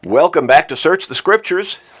Welcome back to Search the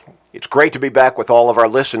Scriptures. It's great to be back with all of our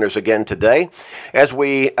listeners again today as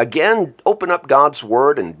we again open up God's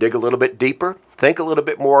Word and dig a little bit deeper, think a little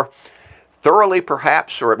bit more thoroughly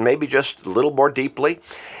perhaps, or maybe just a little more deeply,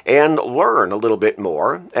 and learn a little bit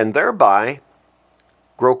more, and thereby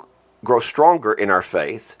grow stronger in our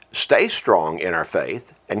faith, stay strong in our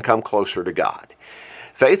faith, and come closer to God.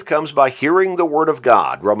 Faith comes by hearing the Word of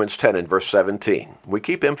God, Romans 10 and verse 17. We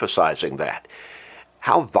keep emphasizing that.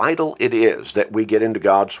 How vital it is that we get into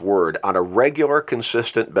God's Word on a regular,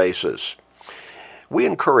 consistent basis. We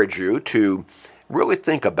encourage you to really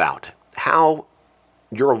think about how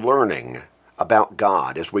you're learning about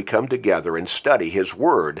God as we come together and study His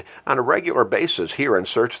Word on a regular basis here and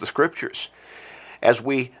Search the Scriptures. As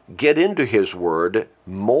we get into His Word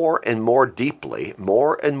more and more deeply,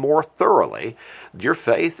 more and more thoroughly, your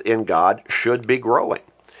faith in God should be growing.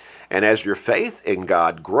 And as your faith in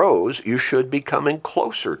God grows, you should be coming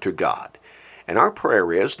closer to God. And our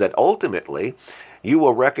prayer is that ultimately you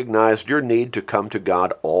will recognize your need to come to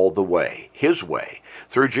God all the way, His way,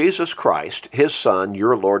 through Jesus Christ, His Son,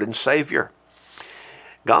 your Lord and Savior.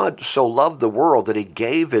 God so loved the world that He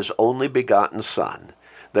gave His only begotten Son,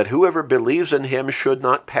 that whoever believes in Him should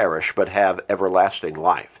not perish but have everlasting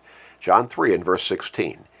life. John 3 and verse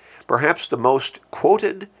 16. Perhaps the most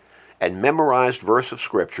quoted and memorized verse of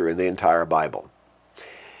Scripture in the entire Bible.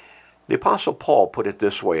 The Apostle Paul put it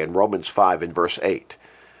this way in Romans 5 and verse 8.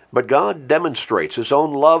 But God demonstrates His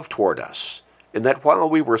own love toward us, in that while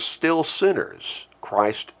we were still sinners,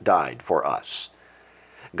 Christ died for us.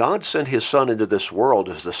 God sent His Son into this world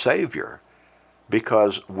as the Savior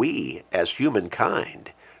because we, as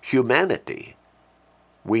humankind, humanity,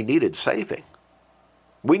 we needed saving.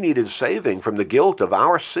 We needed saving from the guilt of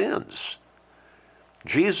our sins.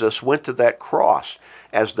 Jesus went to that cross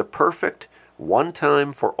as the perfect,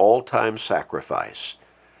 one-time for all-time sacrifice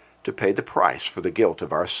to pay the price for the guilt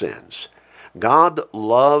of our sins. God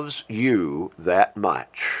loves you that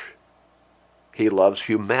much. He loves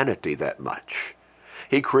humanity that much.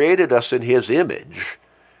 He created us in His image.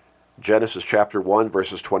 Genesis chapter 1,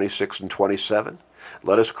 verses 26 and 27.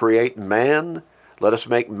 Let us create man, let us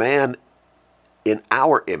make man in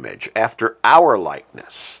our image, after our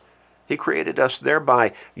likeness. He created us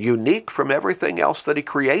thereby unique from everything else that He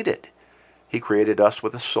created. He created us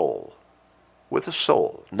with a soul. With a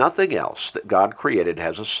soul. Nothing else that God created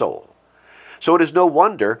has a soul. So it is no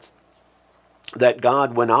wonder that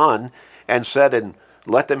God went on and said, and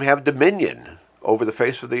let them have dominion over the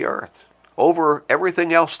face of the earth, over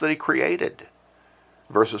everything else that He created.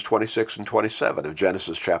 Verses 26 and 27 of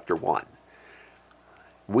Genesis chapter 1.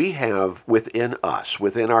 We have within us,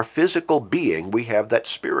 within our physical being, we have that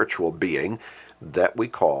spiritual being that we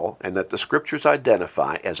call, and that the Scriptures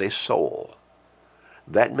identify as a soul.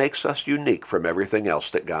 That makes us unique from everything else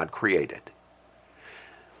that God created.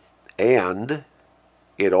 And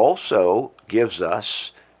it also gives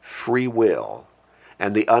us free will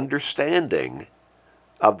and the understanding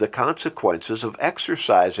of the consequences of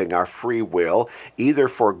exercising our free will either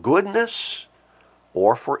for goodness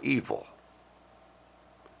or for evil.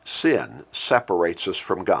 Sin separates us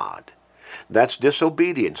from God. That's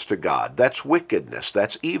disobedience to God. That's wickedness.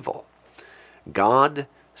 That's evil. God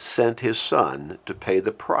sent His Son to pay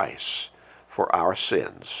the price for our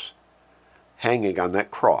sins, hanging on that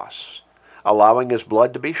cross, allowing His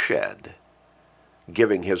blood to be shed,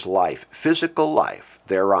 giving His life, physical life,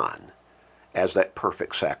 thereon, as that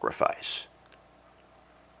perfect sacrifice.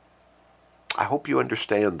 I hope you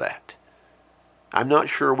understand that. I'm not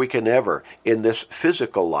sure we can ever, in this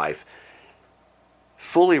physical life,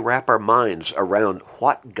 fully wrap our minds around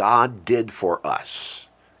what God did for us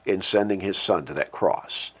in sending His Son to that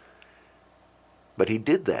cross. But He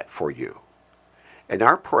did that for you. And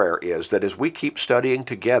our prayer is that as we keep studying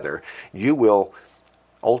together, you will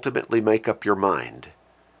ultimately make up your mind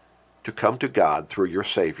to come to God through your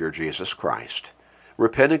Savior, Jesus Christ,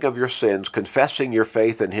 repenting of your sins, confessing your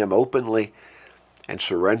faith in Him openly, and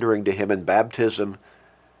surrendering to Him in baptism,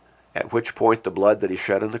 at which point the blood that He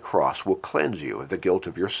shed on the cross will cleanse you of the guilt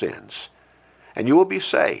of your sins. And you will be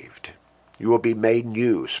saved. You will be made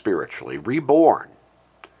new spiritually, reborn,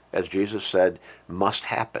 as Jesus said must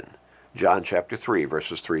happen. John chapter 3,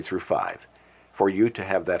 verses 3 through 5, for you to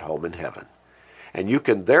have that home in heaven. And you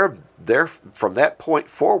can from that point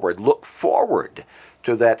forward, look forward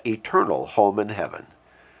to that eternal home in heaven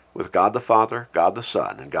with God the Father, God the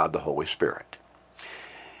Son, and God the Holy Spirit.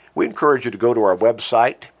 We encourage you to go to our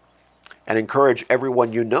website and encourage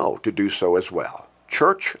everyone you know to do so as well.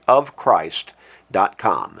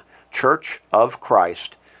 churchofchrist.com.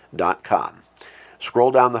 churchofchrist.com.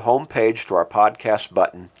 Scroll down the home page to our podcast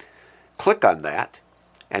button, click on that,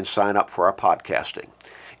 and sign up for our podcasting.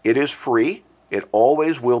 It is free. It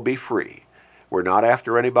always will be free. We're not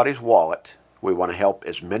after anybody's wallet. We want to help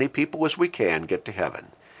as many people as we can get to heaven.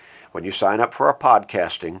 When you sign up for our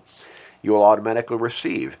podcasting, you will automatically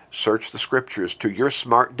receive Search the Scriptures to your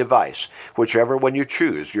smart device, whichever one you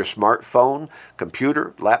choose, your smartphone,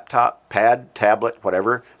 computer, laptop, pad, tablet,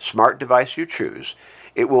 whatever smart device you choose.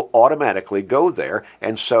 It will automatically go there,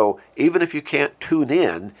 and so even if you can't tune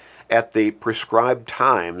in at the prescribed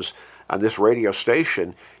times on this radio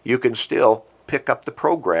station, you can still pick up the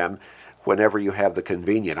program whenever you have the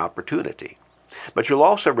convenient opportunity. But you'll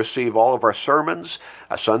also receive all of our sermons,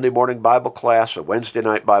 a Sunday morning Bible class, a Wednesday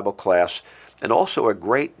night Bible class, and also a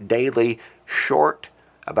great daily, short,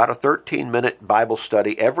 about a 13-minute Bible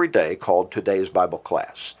study every day called Today's Bible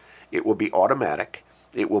Class. It will be automatic,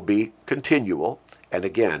 it will be continual, and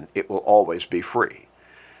again, it will always be free.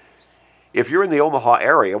 If you're in the Omaha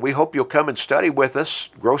area, we hope you'll come and study with us,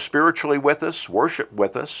 grow spiritually with us, worship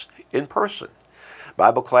with us in person.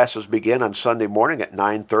 Bible classes begin on Sunday morning at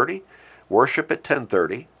 9:30. Worship at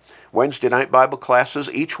 10:30. Wednesday night Bible classes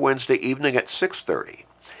each Wednesday evening at 6:30.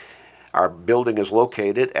 Our building is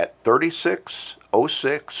located at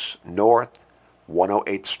 3606 North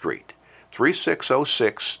 108th Street.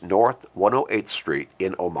 3606 North 108th Street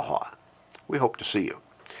in Omaha. We hope to see you.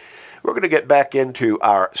 We're going to get back into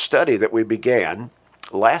our study that we began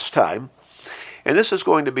last time, and this is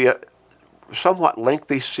going to be a somewhat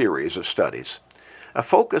lengthy series of studies, a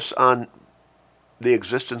focus on the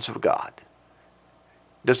existence of God.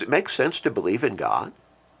 Does it make sense to believe in God?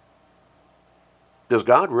 Does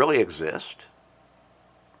God really exist?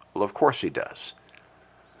 Well, of course he does.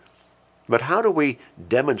 But how do we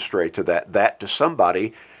demonstrate that to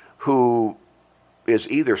somebody who is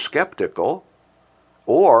either skeptical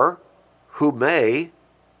or who may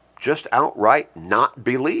just outright not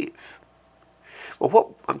believe? Well, what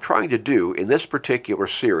I'm trying to do in this particular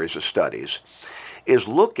series of studies is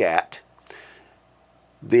look at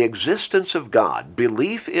the existence of God,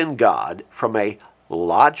 belief in God from a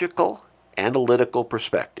logical, analytical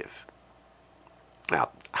perspective.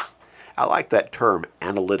 Now, I like that term,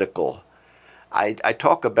 analytical. I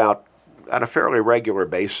talk about, on a fairly regular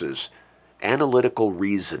basis, analytical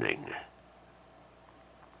reasoning.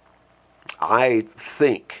 I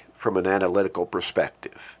think from an analytical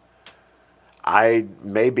perspective. I've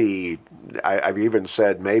even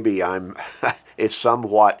said maybe it's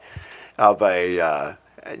somewhat of a,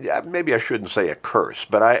 maybe I shouldn't say a curse,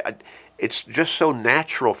 but it's just so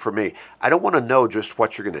natural for me. I don't want to know just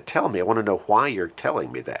what you're going to tell me. I want to know why you're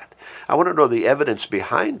telling me that. I want to know the evidence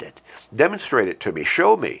behind it. Demonstrate it to me.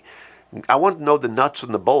 Show me. I want to know the nuts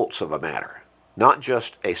and the bolts of a matter, not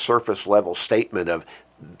just a surface level statement of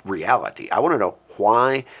reality. I want to know,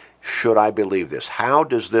 why should I believe this? How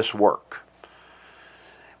does this work?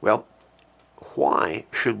 Well, why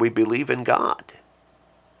should we believe in God?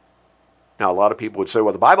 Now, a lot of people would say,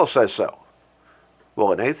 well, the Bible says so.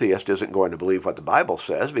 Well, an atheist isn't going to believe what the Bible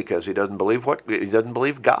says because he doesn't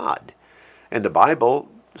believe God. And the Bible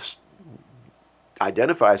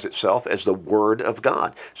identifies itself as the Word of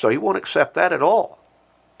God. So he won't accept that at all.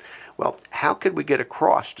 Well, how can we get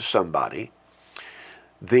across to somebody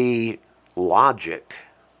the logic,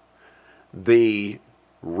 the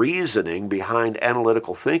reasoning behind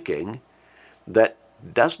analytical thinking that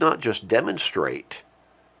does not just demonstrate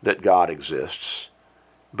that God exists,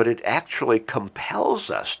 but it actually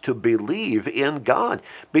compels us to believe in God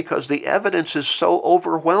because the evidence is so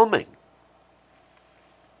overwhelming?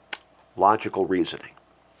 Logical reasoning.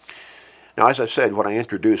 Now, as I said, when I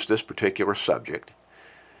introduced this particular subject,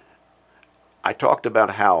 I talked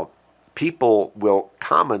about how people will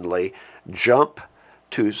commonly jump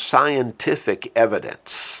to scientific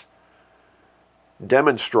evidence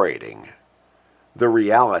demonstrating the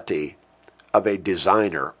reality of a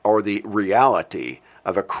designer or the reality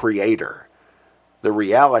of a creator, the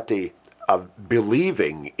reality of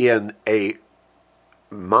believing in a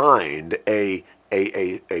mind, an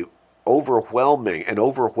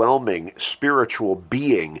overwhelming spiritual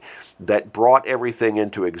being that brought everything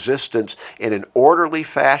into existence in an orderly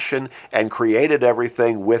fashion and created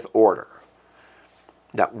everything with order.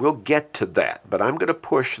 Now, we'll get to that, but I'm going to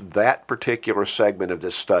push that particular segment of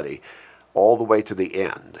this study all the way to the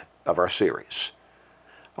end of our series.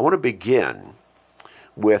 I want to begin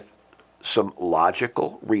with some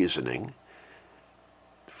logical reasoning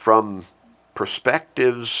from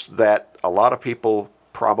perspectives that a lot of people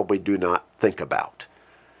probably do not think about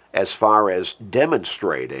as far as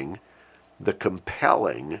demonstrating the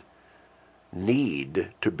compelling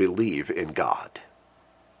need to believe in God.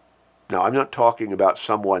 Now, I'm not talking about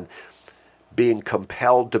someone being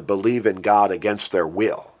compelled to believe in God against their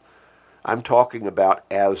will. I'm talking about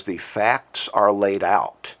as the facts are laid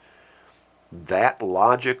out. That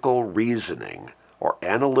logical reasoning or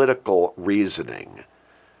analytical reasoning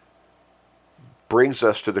brings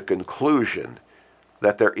us to the conclusion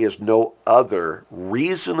that there is no other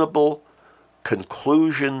reasonable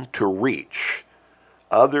conclusion to reach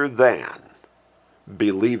other than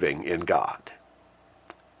believing in God.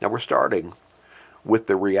 Now we're starting with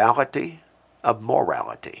the reality of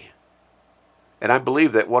morality. And I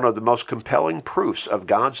believe that one of the most compelling proofs of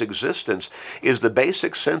God's existence is the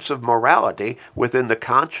basic sense of morality within the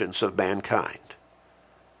conscience of mankind.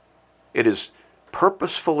 It is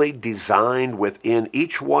purposefully designed within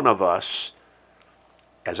each one of us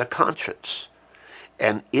as a conscience,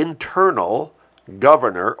 an internal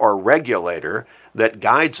governor or regulator that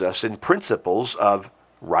guides us in principles of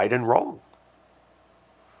right and wrong,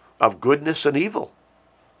 of goodness and evil,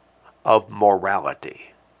 of morality.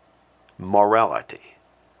 Morality.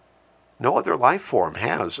 No other life form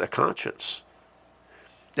has a conscience.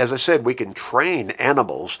 As I said, we can train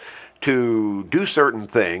animals to do certain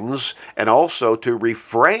things and also to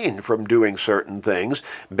refrain from doing certain things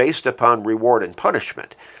based upon reward and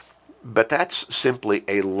punishment. But that's simply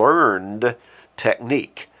a learned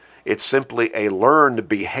technique. It's simply a learned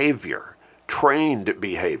behavior, trained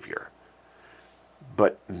behavior.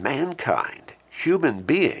 But mankind, human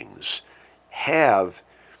beings, have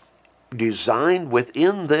designed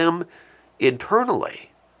within them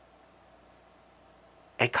internally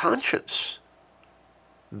a conscience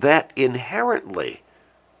that inherently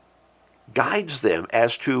guides them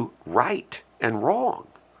as to right and wrong,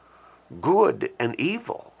 good and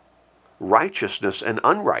evil, righteousness and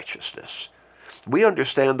unrighteousness. We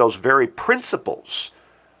understand those very principles.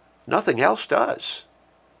 Nothing else does,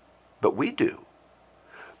 but we do.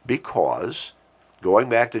 Because, going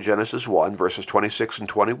back to Genesis 1, verses 26 and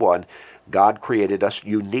 21, God created us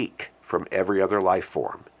unique from every other life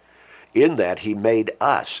form. In that he made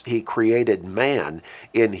us, he created man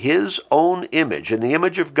in his own image, in the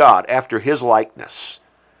image of God, after his likeness.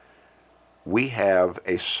 We have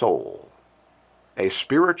a soul, a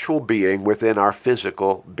spiritual being within our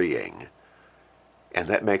physical being. And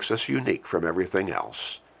that makes us unique from everything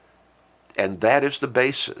else. And that is the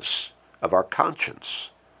basis of our conscience.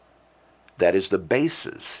 That is the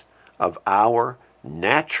basis of our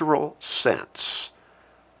natural sense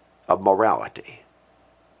of morality.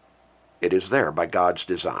 It is there by God's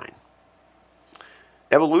design.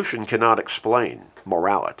 Evolution cannot explain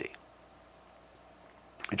morality.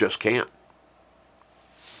 It just can't.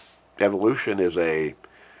 Evolution is a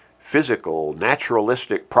physical,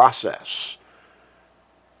 naturalistic process.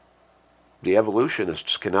 The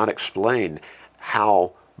evolutionists cannot explain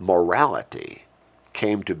how morality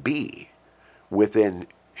came to be within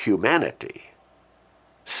humanity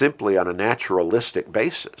simply on a naturalistic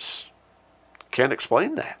basis. Can't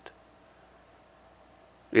explain that.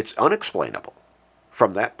 It's unexplainable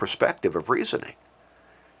from that perspective of reasoning.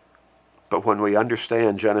 But when we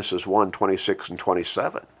understand Genesis 1, 26 and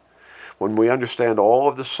 27, when we understand all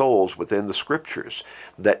of the souls within the Scriptures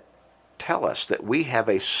that tell us that we have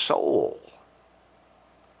a soul,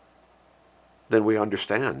 then we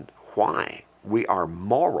understand why we are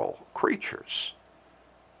moral creatures,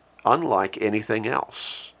 unlike anything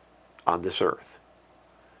else on this earth.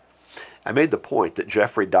 I made the point that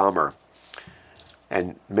Jeffrey Dahmer,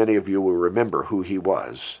 and many of you will remember who he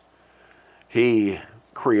was, he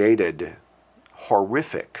created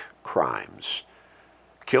horrific crimes,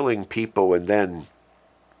 killing people and then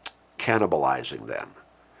cannibalizing them.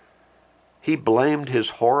 He blamed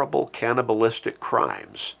his horrible cannibalistic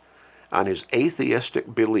crimes on his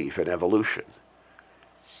atheistic belief in evolution.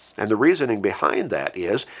 And the reasoning behind that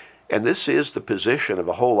is, and this is the position of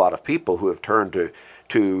a whole lot of people who have turned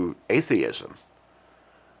to atheism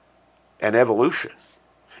and evolution.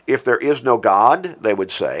 If there is no God, they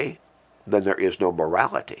would say, then there is no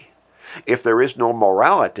morality. If there is no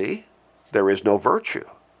morality, there is no virtue.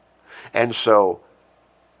 And so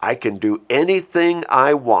I can do anything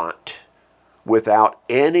I want without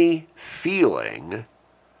any feeling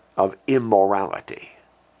of immorality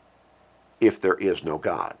if there is no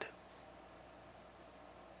God.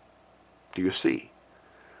 Do you see?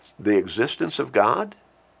 The existence of God,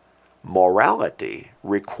 morality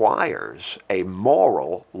requires a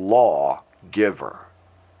moral law giver.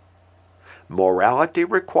 Morality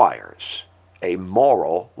requires a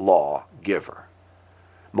moral law giver.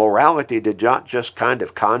 Morality did not just kind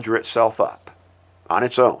of conjure itself up on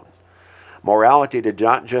its own. Morality did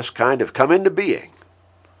not just kind of come into being.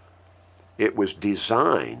 It was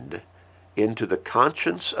designed into the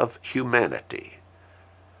conscience of humanity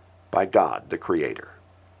by God, the Creator.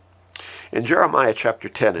 In Jeremiah chapter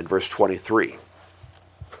 10 and verse 23,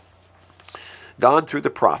 God, through the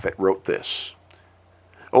prophet, wrote this,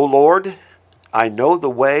 O Lord, I know the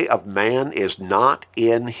way of man is not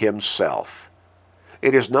in himself.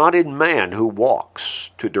 It is not in man who walks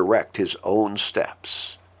to direct his own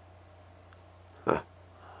steps.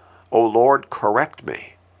 O Lord, correct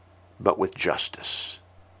me, but with justice.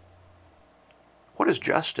 What is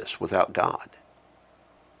justice without God?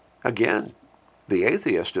 Again, the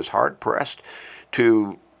atheist is hard-pressed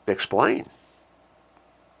to explain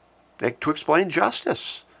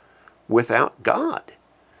justice without God.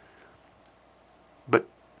 But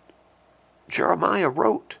Jeremiah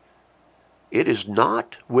wrote, it is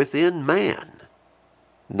not within man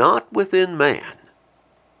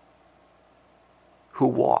who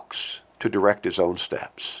walks to direct his own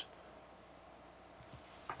steps.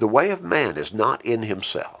 The way of man is not in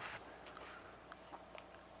himself.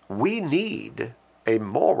 We need a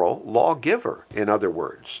moral lawgiver, in other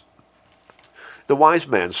words. The wise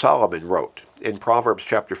man Solomon wrote in Proverbs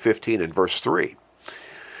chapter 15 and verse 3,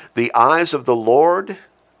 the eyes of the Lord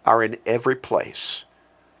are in every place,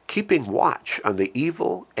 keeping watch on the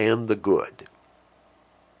evil and the good.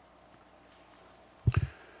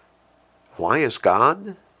 Why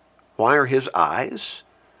are his eyes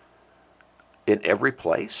in every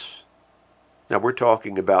place? Now we're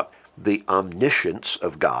talking about the omniscience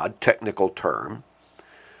of God, technical term,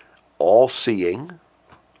 all-seeing,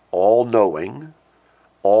 all-knowing,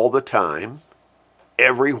 all the time,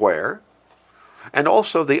 everywhere, and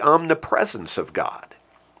also the omnipresence of God,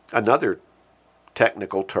 another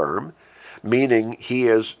technical term, meaning he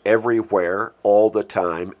is everywhere, all the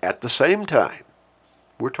time, at the same time.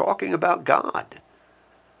 We're talking about God.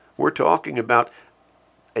 We're talking about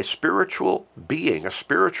a spiritual being, a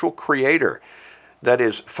spiritual creator that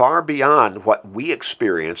is far beyond what we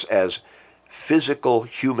experience as physical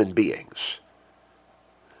human beings.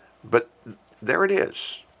 But there it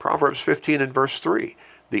is, Proverbs 15 and verse 3.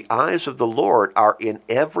 The eyes of the Lord are in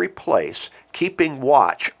every place, keeping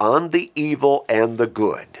watch on the evil and the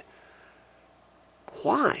good.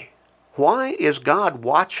 Why? Why is God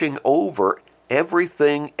watching over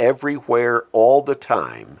everything, everywhere, all the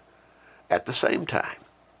time, at the same time?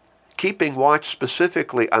 Keeping watch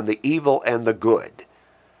specifically on the evil and the good.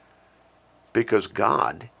 Because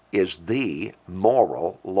God is the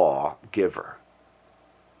moral law giver.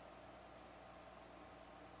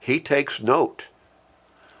 He takes note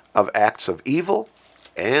of acts of evil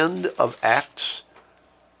and of acts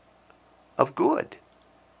of good.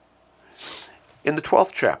 In the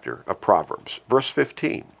 12th chapter of Proverbs, verse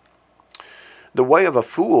 15, the way of a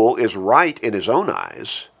fool is right in his own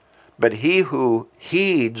eyes, but he who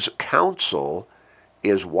heeds counsel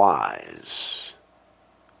is wise.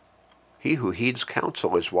 He who heeds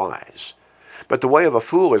counsel is wise, but the way of a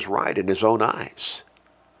fool is right in his own eyes.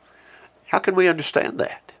 How can we understand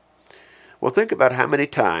that? Well, think about how many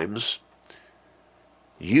times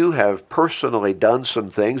you have personally done some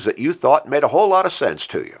things that you thought made a whole lot of sense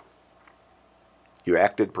to you. You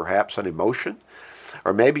acted perhaps on emotion,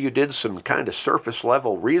 or maybe you did some kind of surface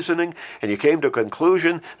level reasoning and you came to a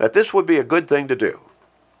conclusion that this would be a good thing to do.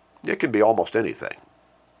 It can be almost anything.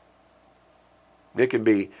 It can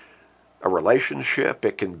be a relationship,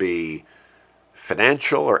 it can be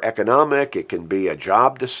financial or economic, it can be a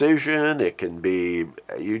job decision, it can be,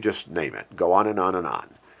 you just name it, go on and on and on.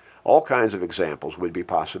 All kinds of examples would be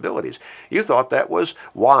possibilities. You thought that was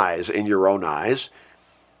wise in your own eyes,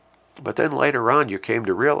 but then later on you came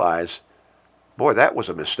to realize, boy, that was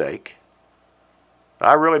a mistake.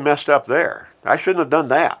 I really messed up there. I shouldn't have done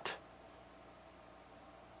that.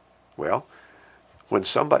 Well, when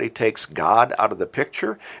somebody takes God out of the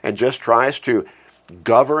picture and just tries to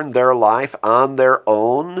govern their life on their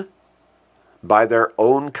own, by their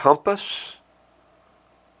own compass,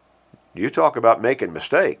 you talk about making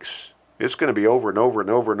mistakes. It's going to be over and over and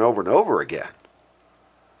over and over and over again.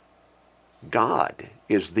 God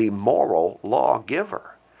is the moral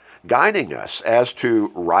lawgiver, guiding us as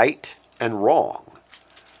to right and wrong,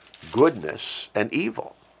 goodness and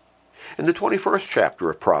evil. In the 21st chapter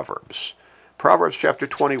of Proverbs, Proverbs chapter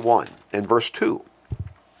 21 and verse 2,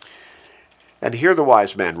 and here the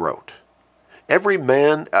wise man wrote, every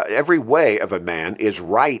way of a man is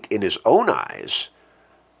right in his own eyes,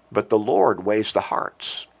 but the Lord weighs the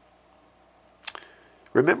hearts.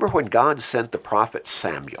 Remember when God sent the prophet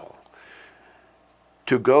Samuel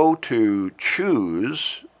to go to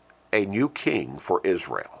choose a new king for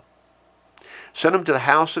Israel. Sent him to the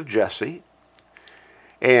house of Jesse,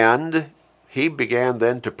 and he began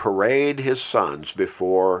then to parade his sons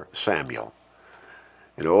before Samuel.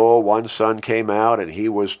 And oh, one son came out, and he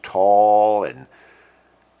was tall, and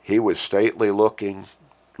he was stately looking,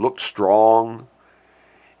 looked strong.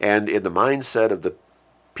 And in the mindset of the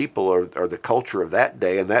people or the culture of that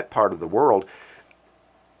day in that part of the world,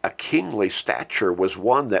 a kingly stature was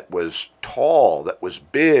one that was tall, that was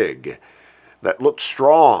big, that looked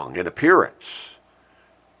strong in appearance.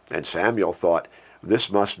 And Samuel thought,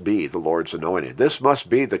 this must be the Lord's anointed. This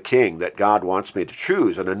must be the king that God wants me to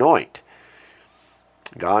choose and anoint.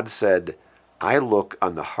 God said, I look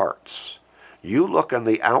on the hearts. You look on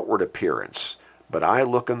the outward appearance, but I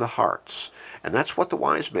look on the hearts. And that's what the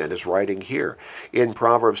wise man is writing here in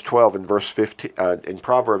Proverbs 12 and verse 15, in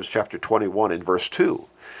Proverbs chapter 21 and verse 2.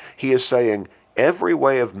 He is saying, every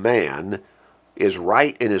way of man is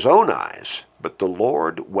right in his own eyes, but the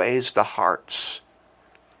Lord weighs the hearts.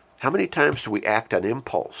 How many times do we act on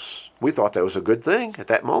impulse? We thought that was a good thing at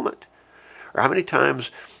that moment. Or how many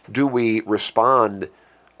times do we respond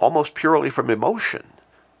almost purely from emotion?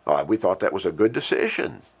 We thought that was a good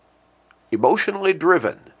decision. Emotionally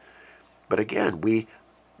driven. But again, we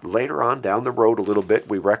later on down the road a little bit,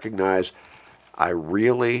 we recognize I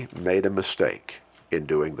really made a mistake in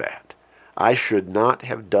doing that. I should not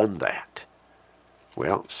have done that.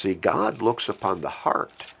 Well, see, God looks upon the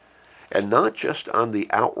heart, and not just on the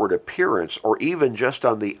outward appearance or even just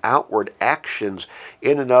on the outward actions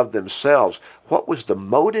in and of themselves. What was the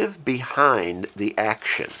motive behind the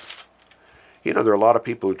action? You know, there are a lot of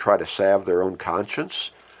people who try to salve their own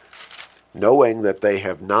conscience, knowing that they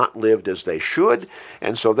have not lived as they should,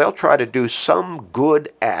 and so they'll try to do some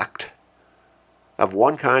good act of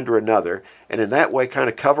one kind or another, and in that way kind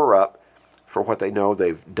of cover up for what they know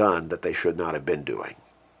they've done that they should not have been doing.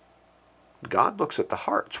 God looks at the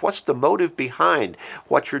hearts. What's the motive behind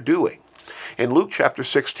what you're doing? In Luke chapter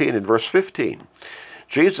 16 and verse 15,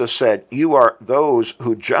 Jesus said, you are those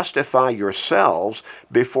who justify yourselves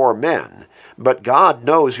before men, but God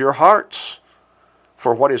knows your hearts.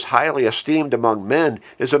 For what is highly esteemed among men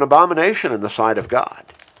is an abomination in the sight of God.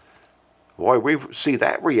 Boy, we see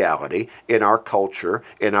that reality in our culture,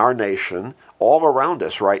 in our nation, all around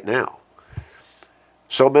us right now.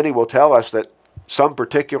 So many will tell us that some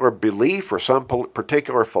particular belief or some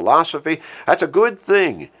particular philosophy, that's a good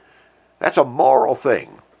thing. That's a moral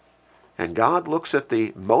thing. And God looks at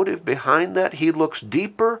the motive behind that. He looks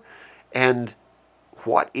deeper, and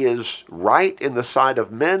what is right in the sight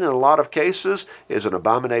of men in a lot of cases is an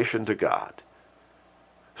abomination to God.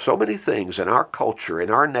 So many things in our culture, in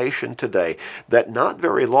our nation today, that not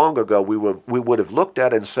very long ago we would have looked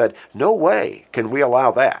at and said, no way can we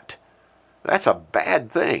allow that. That's a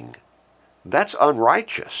bad thing. That's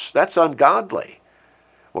unrighteous. That's ungodly.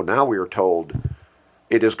 Well, now we are told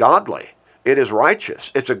it is godly. It is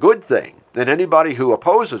righteous. It's a good thing. And anybody who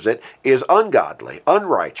opposes it is ungodly,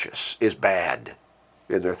 unrighteous, is bad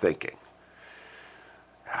in their thinking.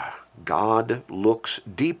 God looks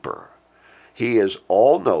deeper. He is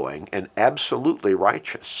all-knowing and absolutely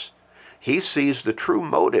righteous. He sees the true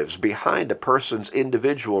motives behind a person's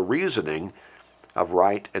individual reasoning of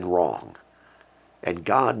right and wrong. And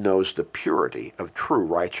God knows the purity of true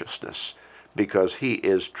righteousness because he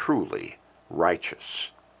is truly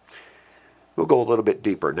righteous. We'll go a little bit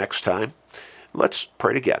deeper next time. Let's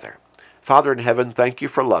pray together. Father in heaven, thank you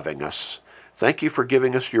for loving us. Thank you for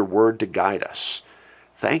giving us your word to guide us.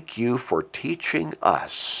 Thank you for teaching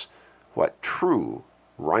us what true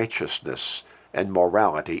righteousness and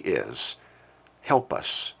morality is. Help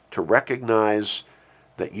us to recognize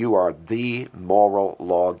that you are the moral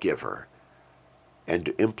lawgiver and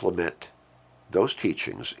to implement those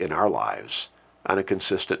teachings in our lives on a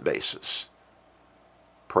consistent basis.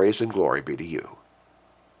 Praise and glory be to you.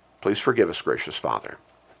 Please forgive us, gracious Father.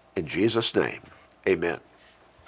 In Jesus' name, amen.